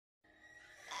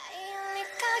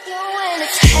When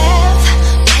it's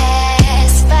half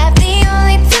past five, the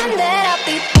only time that I'll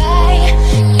be by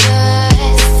your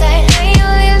side. I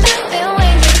only love it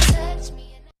when you touch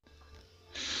me.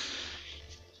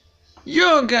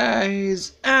 Yo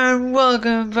guys, and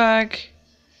welcome back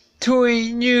to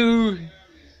a new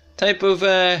type of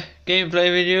gameplay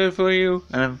video for you.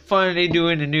 And I'm finally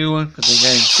doing a new one because I'm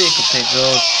getting sick of Saints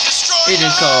Row. It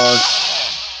is called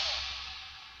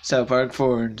South Park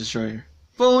Phone Destroyer.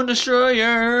 Phone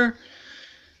Destroyer!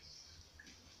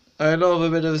 I love a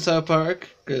bit of South Park,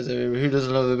 because who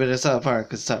doesn't love a bit of South Park,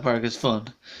 because South Park is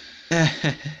fun.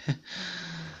 It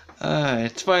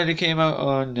finally came out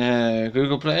on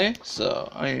Google Play,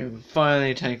 so I am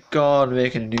finally, thank God,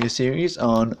 making a new series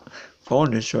on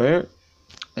Phone Destroyer.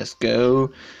 Let's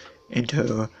go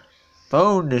into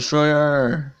Phone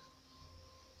Destroyer.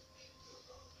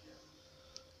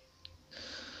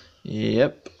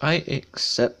 Yep, I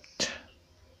accept.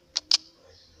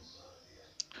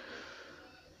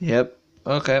 Yep,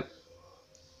 okay.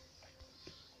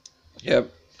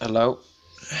 Yep, hello.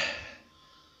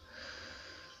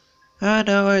 I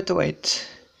know I have to wait.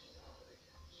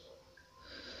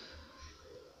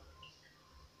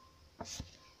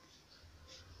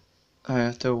 I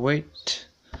have to wait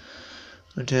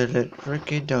until it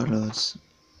freaking downloads.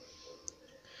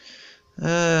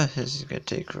 This is gonna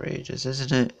take for ages,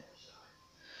 isn't it?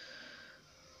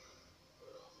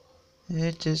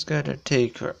 It is gonna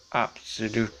take for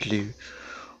absolutely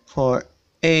for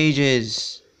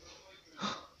ages.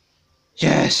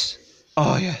 Yes!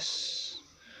 Oh yes!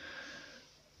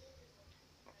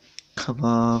 Come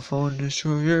on, Phone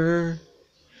Destroyer.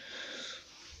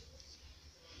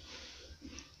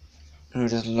 Who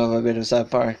doesn't love a bit of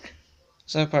South Park?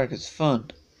 South Park is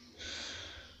fun.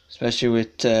 Especially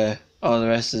with all the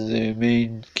rest of the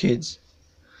main kids.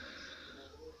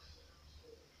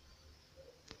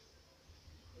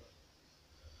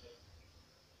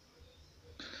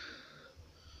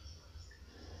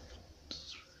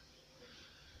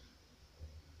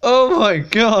 Oh my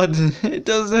god! It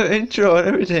does the intro and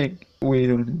everything. Wait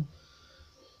a minute.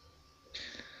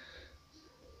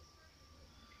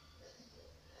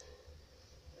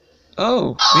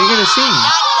 Oh, we're gonna see.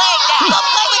 Go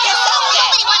play with yourself then.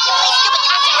 Nobody wants to play stupid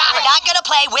cops and robbers. We're not gonna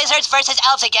play Wizards versus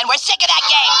Elves again. We're sick of that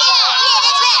game.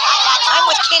 I'm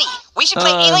with Kitty. We should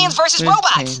play Aliens versus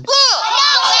Robots. No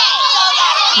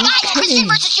way! Christian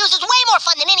versus Hughes is way more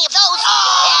fun than any of those.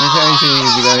 I'm trying to see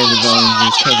the guy in the bottom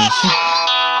who's kidding.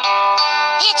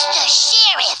 It's the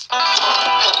sheriff.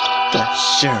 The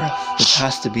sheriff. It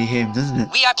has to be him, doesn't it?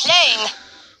 We are playing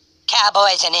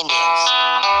Cowboys and Indians.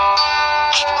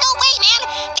 No way, man!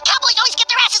 The Cowboys always get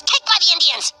their asses kicked by the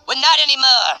Indians. Well, not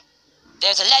anymore.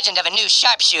 There's a legend of a new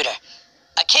sharpshooter.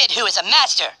 A kid who is a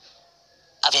master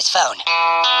of his phone.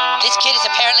 This kid is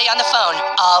apparently on the phone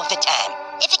all the time.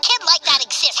 If a kid like that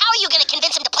exists, how are you going to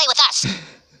convince him to play with us?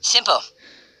 Simple.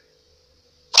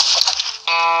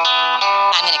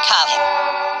 I'm gonna call him.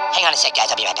 Hang on a sec, guys.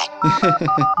 I'll be right back.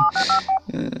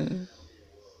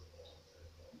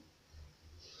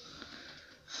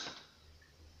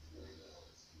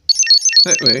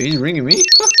 Wait, he's ringing me?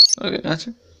 Okay,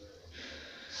 answer.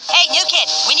 Hey, new kid.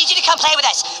 We need you to come play with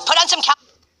us. Put on some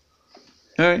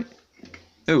Alright.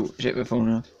 Oh, shit, my phone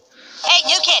off. Hey,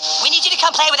 new kid. We need you to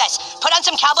come play with us. Put on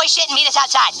some cowboy shit and meet us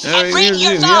outside. Alright, And bring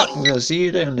your phone. Yeah, we'll see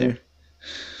you down there.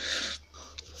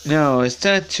 Now, it's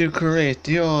time to create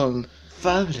the all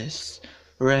fabulous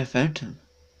Red Phantom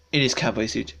in his cowboy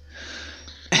suit.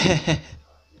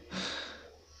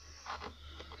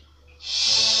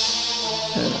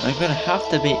 I'm gonna have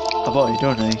to be a boy,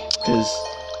 don't I? Because,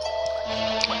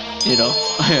 you know,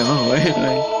 I am a boy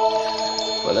anyway.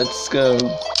 But let's go.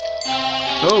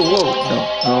 Oh, whoa,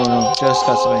 no, just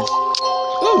customize.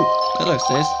 Oh, that looks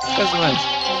nice. Customize.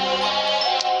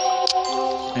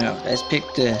 Now, let's pick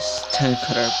this tan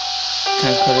colors,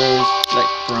 like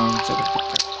brown, so I'm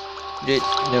gonna pick that.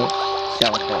 No,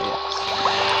 that one,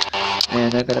 yeah.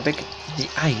 And I'm gonna pick the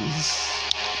eyes.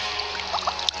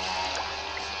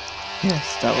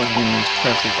 Yes, that one is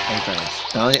perfect eyebrows.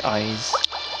 Now the eyes.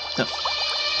 No,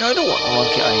 I don't want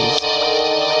wonky eyes.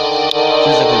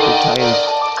 Feels like a bit tired.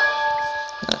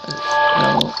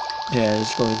 No, yeah,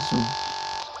 let's go with this one.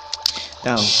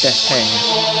 Now, the hair.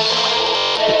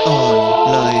 It all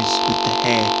lies with the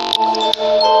hair.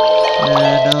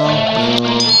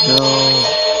 No.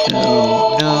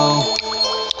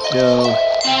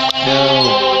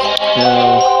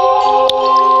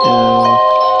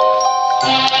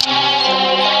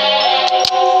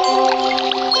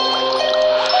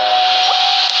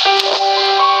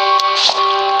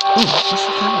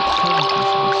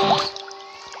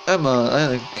 I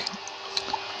like,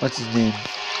 what's his name?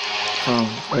 from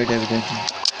Red Dead Redemption.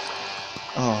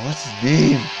 Oh, what's his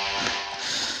name?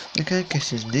 I can't guess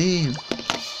his name.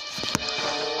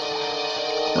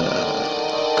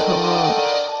 Come on.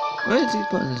 Where is he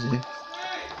putting this in?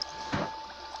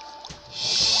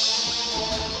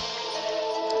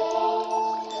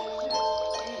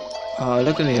 Oh,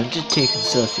 look at me, I'm just taking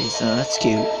selfies. Oh, that's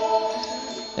cute.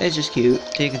 That's just cute.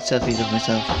 Taking selfies of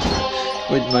myself.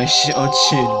 With my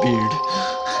unshaved beard.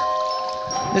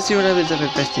 Let's see what happens if I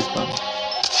press this button.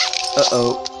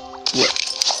 Uh-oh. What?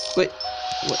 Wait.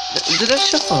 What? Did that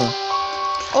shuffle?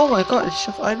 Oh my god, it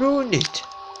shuffled. I ruined it.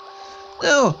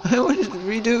 No, I wanted to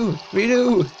redo.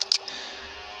 Redo.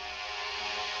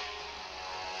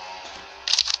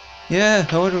 Yeah,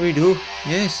 I want to redo.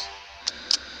 Yes.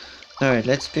 Alright,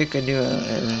 let's pick a new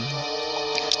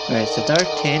alright, so dark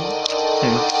tin,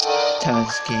 tan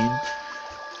skin,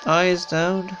 eyes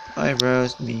down,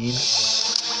 eyebrows mean,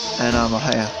 and I'm a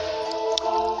higher.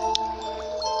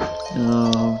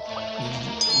 No.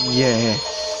 Yes.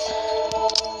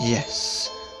 Yes.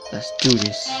 Let's do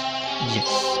this. Yes.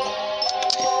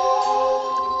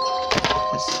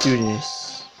 Let's do this.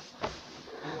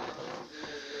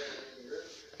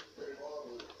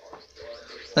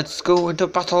 Let's go into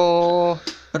battle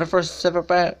for the first ever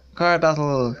card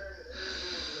battle.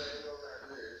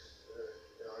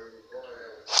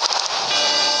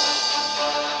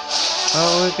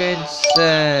 Oh, against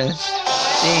Stain.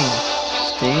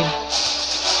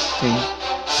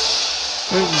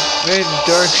 Red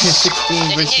Dark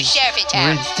 16 versus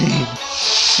Red Stain.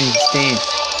 Stain.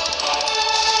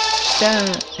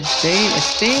 Stain or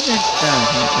Stain? I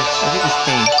think it's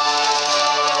Stain.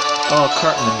 Oh,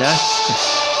 Cartman, that's.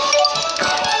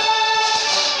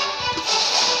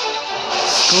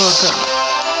 Come on, Cartman.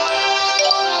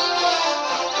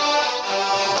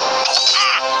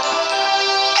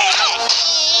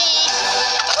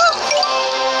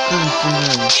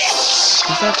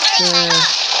 Is that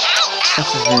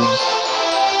what's his name?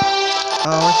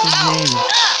 Oh, what's his name?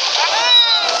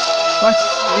 What's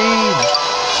his name?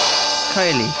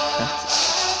 Kylie. That's it.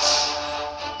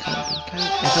 Kylie.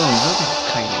 I don't know if it's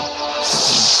Kylie.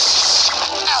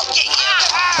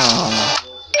 Oh.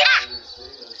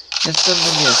 Let's go to the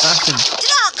assassin.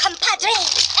 Draw, compadre!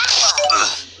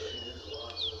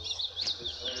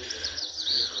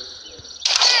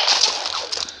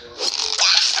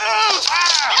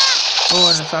 Oh,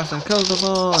 an assassin kills them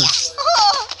all!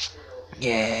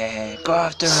 Yeah, go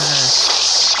after her!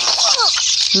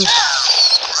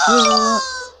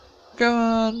 Come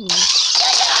on!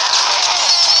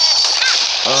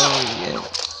 Oh, yes.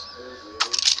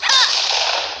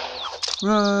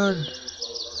 Run!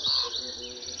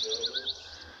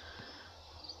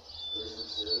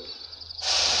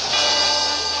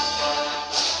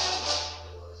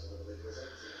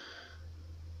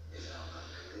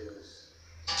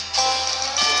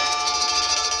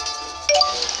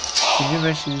 Can you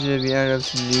mention the Arabs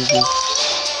and Negus?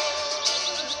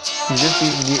 He's just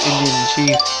beating the Indian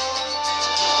chief.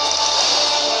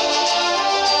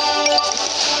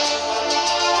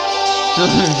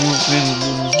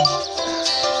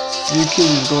 Your kid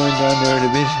is going down there in a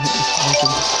bit.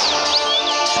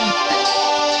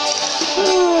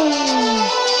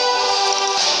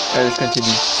 Alright, let's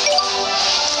continue.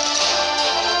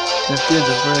 Let's do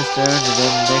the first round and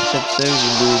then next episode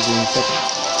we'll do the second.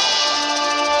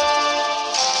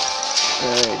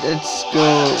 Alright, let's go,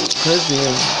 because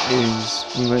there is,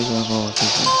 we might as well go with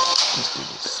this one. Let's do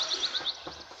this.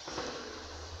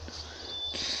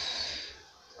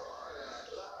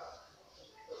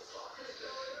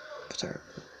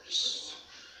 Butters.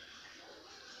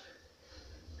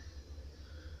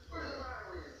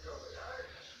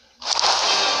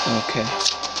 Okay.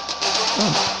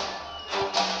 Oh.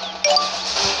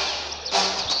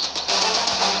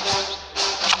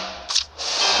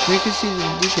 We can see the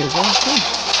details. Oh, okay.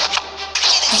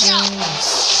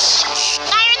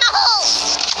 Fire in the hole!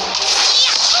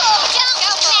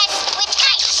 Don't mess with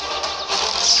kites!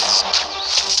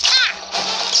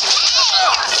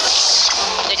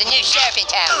 There's a new sheriff in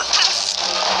town.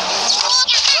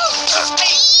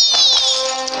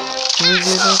 Where's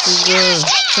the assassin go?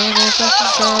 Where's the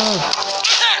assassin go?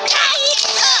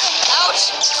 Ouch!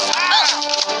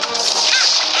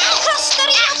 Where's the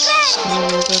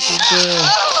assassin go?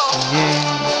 Yeah.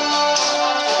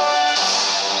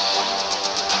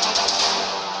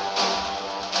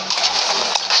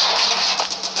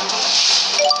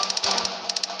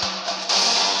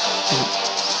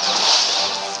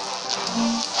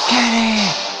 Kenny!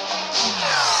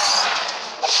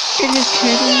 It is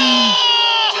Kenny!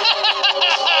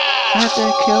 I have to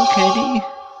kill Kenny.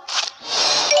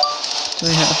 I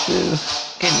have to.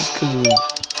 Kenny's cool.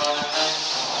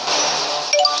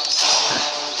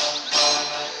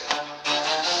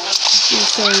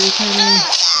 sorry, Kenny.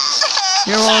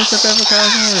 You're always the best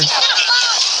character.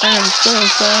 I am so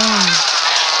sorry.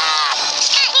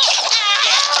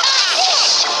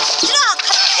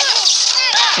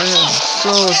 I am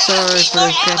so sorry for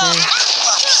this, Kenny.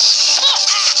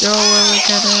 Don't worry,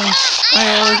 Kenny. I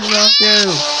always loved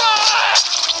you.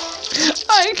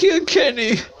 I killed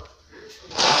Kenny.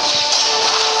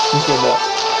 Who said that?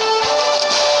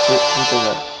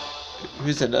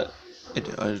 Who said that?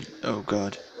 Oh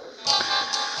God.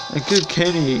 I killed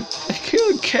Kenny. I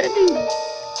killed Kenny.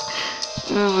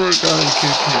 Oh my God, I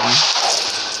killed Kenny.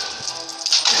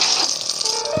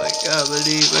 Oh, I can't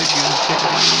believe I killed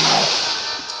Kenny.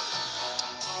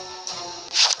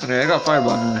 Okay, I got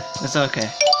fireball now. That's okay.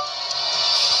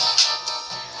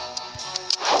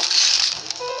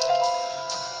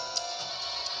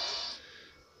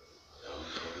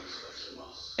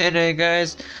 Anyway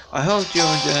guys, I hope you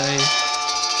enjoy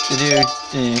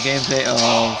the new gameplay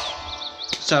of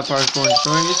South Park Born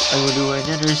Stories. I will do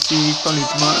another series probably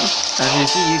tomorrow, and we'll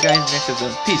see you guys next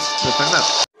episode. Peace. Let's talk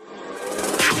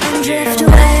about. Drift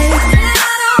away.